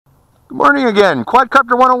Good morning again,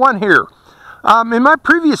 Quadcopter 101 here. In my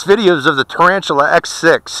previous videos of the Tarantula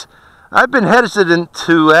X6, I've been hesitant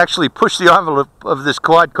to actually push the envelope of this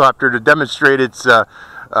quadcopter to demonstrate its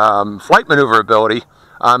flight maneuverability.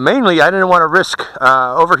 Mainly, I didn't want to risk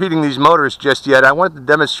overheating these motors just yet. I wanted to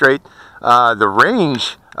demonstrate the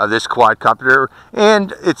range of this quadcopter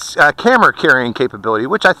and its camera carrying capability,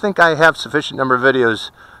 which I think I have sufficient number of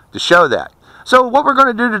videos to show that. So what we're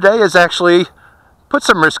going to do today is actually put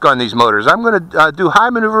some risk on these motors. I'm going to do high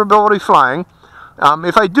maneuverability flying.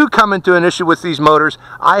 If I do come into an issue with these motors,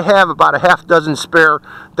 I have about a half dozen spare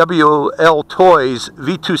WL Toys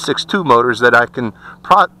V262 motors that I can,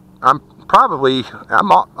 I'm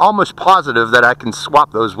almost positive that I can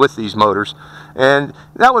swap those with these motors. And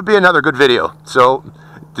that would be another good video. So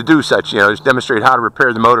to do such, just demonstrate how to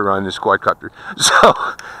repair the motor on this quadcopter. So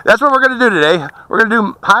that's what we're going to do today. We're going to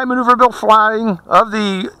do high maneuverable flying of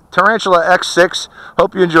the Tarantula X6.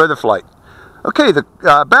 Hope you enjoy the flight. Okay, the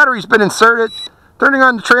battery's been inserted. Turning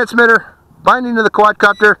on the transmitter, binding to the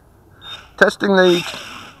quadcopter, testing the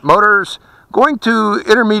motors, going to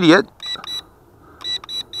intermediate.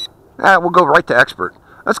 We'll go right to expert.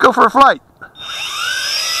 Let's go for a flight.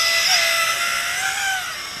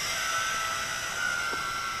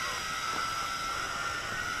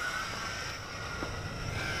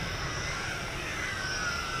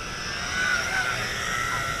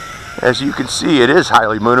 As you can see, it is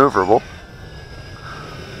highly maneuverable.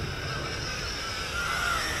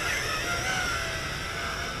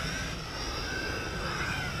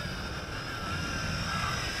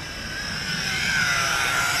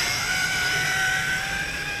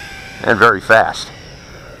 And very fast.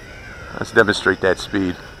 Let's demonstrate that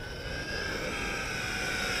speed.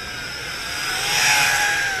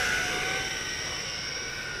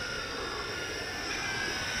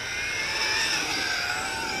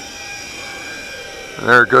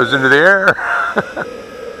 There it goes into the air.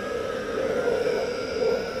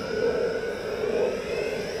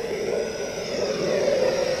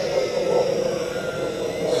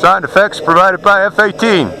 Sound effects provided by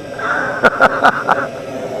F-18.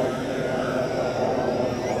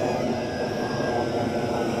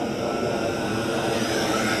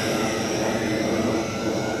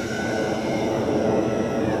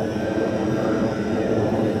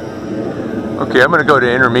 Okay, I'm going to go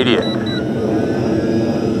to intermediate.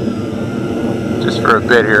 Just for a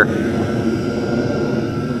bit here.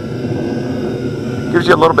 Gives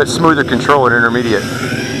you a little bit smoother control at intermediate.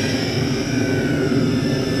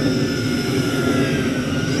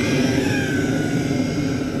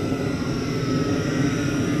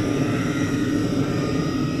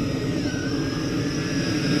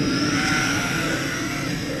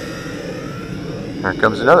 Here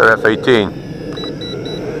comes another F-18.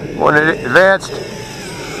 One advanced.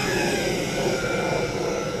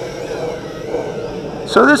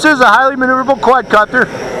 So this is a highly maneuverable quadcopter.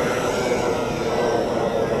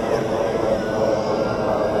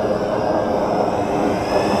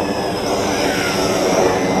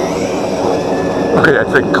 Look at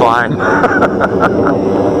that thing climb.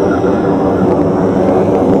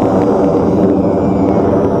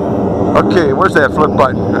 Okay, where's that flip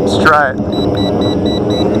button? Let's try it.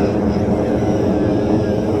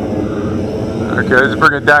 Okay, let's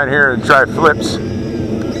bring it down here and try flips.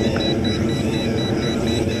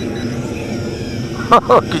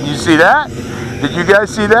 Oh, can you see that? Did you guys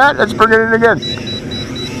see that? Let's bring it in again.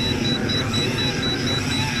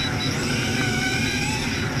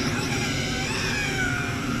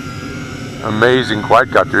 Amazing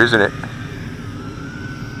quadcopter, isn't it?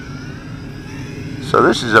 So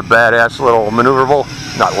this is a badass little maneuverable,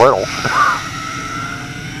 not little,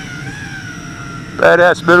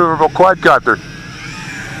 badass maneuverable quadcopter.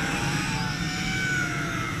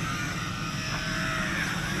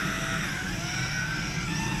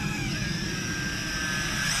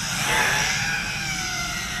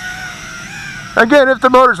 Again, if the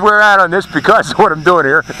motors wear out on this because of what I'm doing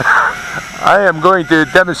here, I am going to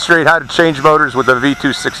demonstrate how to change motors with a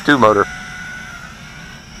V262 motor.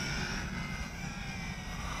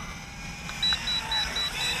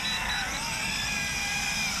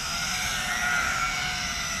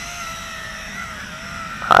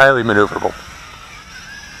 Highly maneuverable.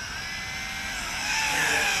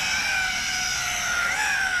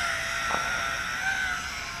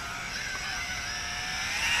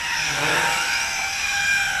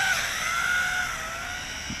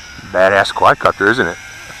 Badass quadcopter, isn't it?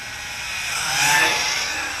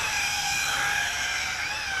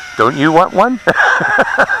 Don't you want one?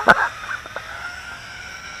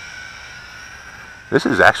 This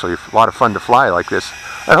is actually a lot of fun to fly like this.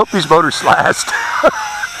 I hope these motors last.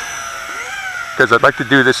 because I'd like to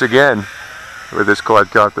do this again with this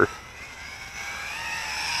quadcopter.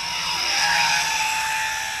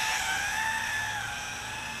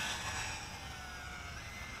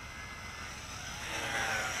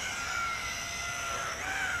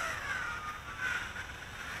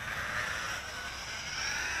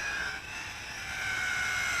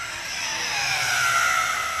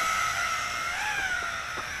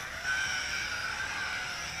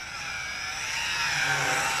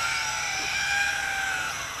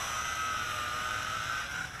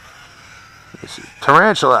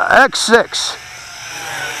 Tarantula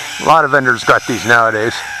X6. A lot of vendors got these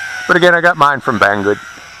nowadays, but again, I got mine from Banggood.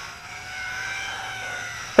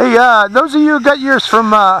 Hey, those of you who got yours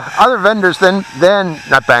from other vendors, then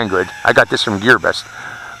not Banggood. I got this from GearBest.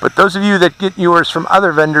 But those of you that get yours from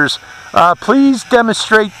other vendors, please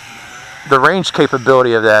demonstrate the range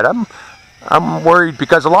capability of that. I'm worried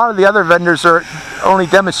because a lot of the other vendors are only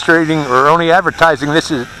demonstrating or only advertising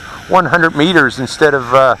this as 100 meters instead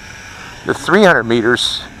of the 300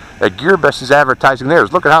 meters that GearBest is advertising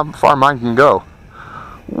theirs. Look at how far mine can go.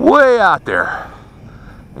 Way out there.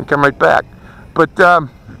 And come right back. But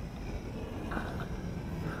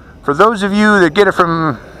for those of you that get it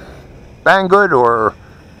from Banggood or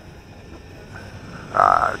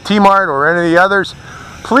T-Mart or any of the others,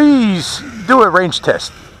 please do a range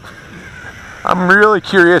test. I'm really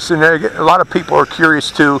curious, and a lot of people are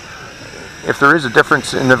curious too, if there is a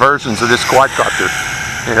difference in the versions of this quadcopter,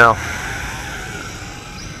 you know.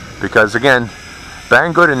 Because again,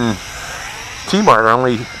 Banggood and T-Mart are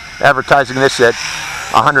only advertising this at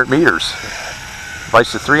 100 meters,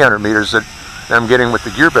 vice the 300 meters that I'm getting with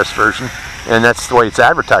the GearBest version, and that's the way it's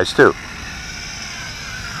advertised too.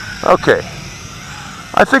 Okay,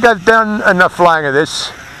 I think I've done enough flying of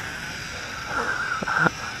this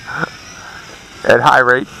at high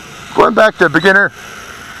rate. Going back to beginner,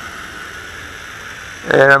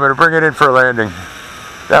 and I'm going to bring it in for a landing.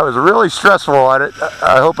 That was really stressful on it.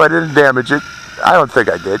 I hope I didn't damage it. I don't think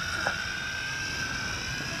I did.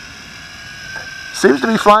 Seems to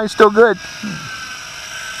be flying still good.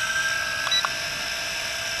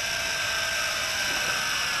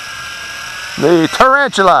 The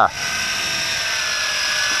Tarantula.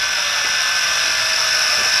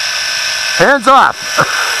 Hands off.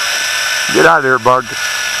 Get out of there, bug.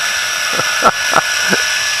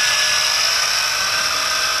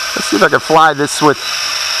 Let's see if I can fly this with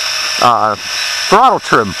throttle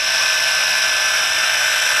trim.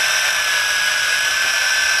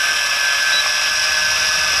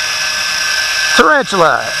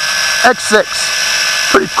 Tarantula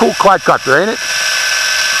X6. Pretty cool quadcopter, ain't it?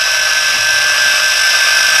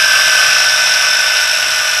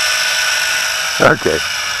 Okay.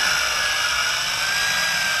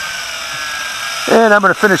 And I'm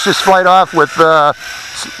going to finish this flight off with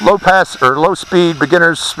low pass or low speed,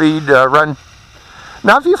 beginner's speed run.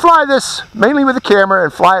 Now if you fly this mainly with a camera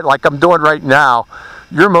and fly it like I'm doing right now,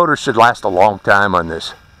 your motor should last a long time on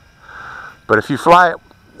this. But if you fly it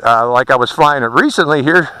like I was flying it recently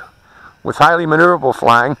here with highly maneuverable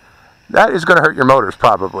flying, that is going to hurt your motors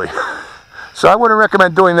probably. So I wouldn't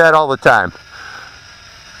recommend doing that all the time.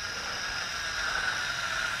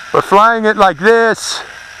 But flying it like this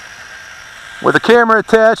with a camera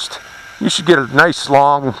attached, you should get a nice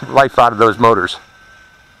long life out of those motors.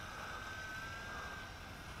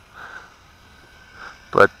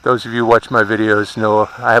 But those of you who watch my videos know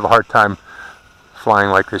I have a hard time flying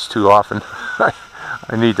like this too often. I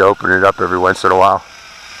need to open it up every once in a while.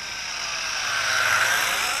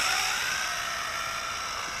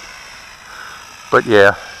 But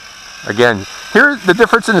yeah, again, here's the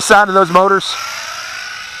difference in the sound of those motors.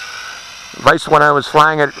 Vice when I was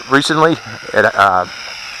flying it recently at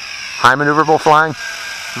high maneuverable flying,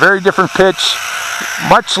 very different pitch,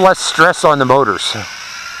 much less stress on the motors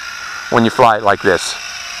when you fly it like this.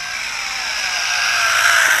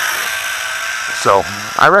 So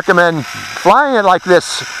I recommend flying it like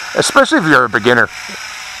this, especially if you're a beginner.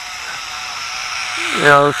 You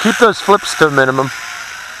know, keep those flips to a minimum.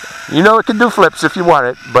 You know it can do flips if you want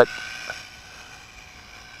it, but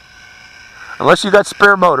unless you got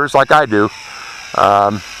spare motors like I do,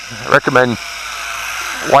 I recommend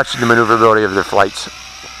watching the maneuverability of their flights.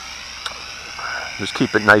 Just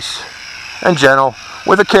keep it nice and gentle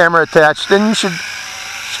with a camera attached, then you should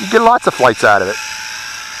get lots of flights out of it.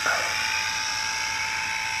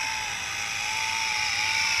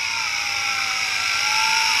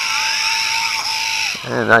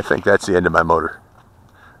 And I think that's the end of my motor,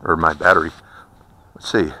 or my battery.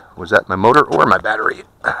 Let's see, was that my motor or my battery?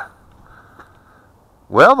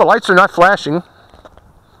 Well, the lights are not flashing.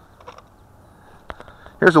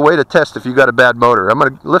 Here's a way to test if you got a bad motor. I'm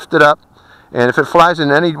going to lift it up And if it flies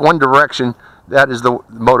in any one direction, that is the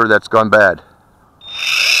motor that's gone bad.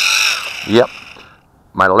 Yep,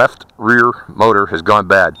 my left rear motor has gone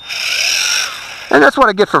bad. And that's what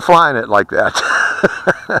I get for flying it like that.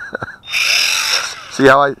 See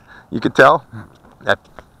how you can tell that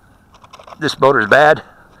this motor is bad?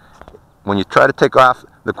 When you try to take off,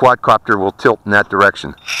 the quadcopter will tilt in that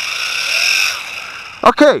direction.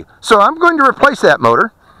 Okay, so I'm going to replace that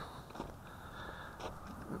motor.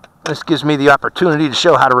 This gives me the opportunity to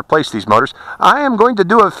show how to replace these motors. I am going to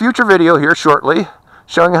do a future video here shortly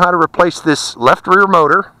showing how to replace this left rear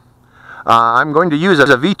motor. I'm going to use a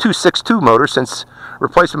V262 motor since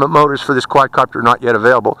replacement motors for this quadcopter are not yet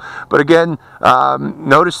available. But again,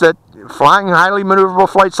 notice that flying highly maneuverable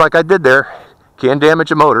flights like I did there can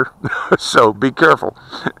damage a motor, so be careful.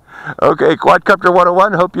 Okay, Quadcopter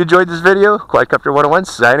 101, hope you enjoyed this video. Quadcopter 101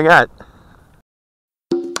 signing out.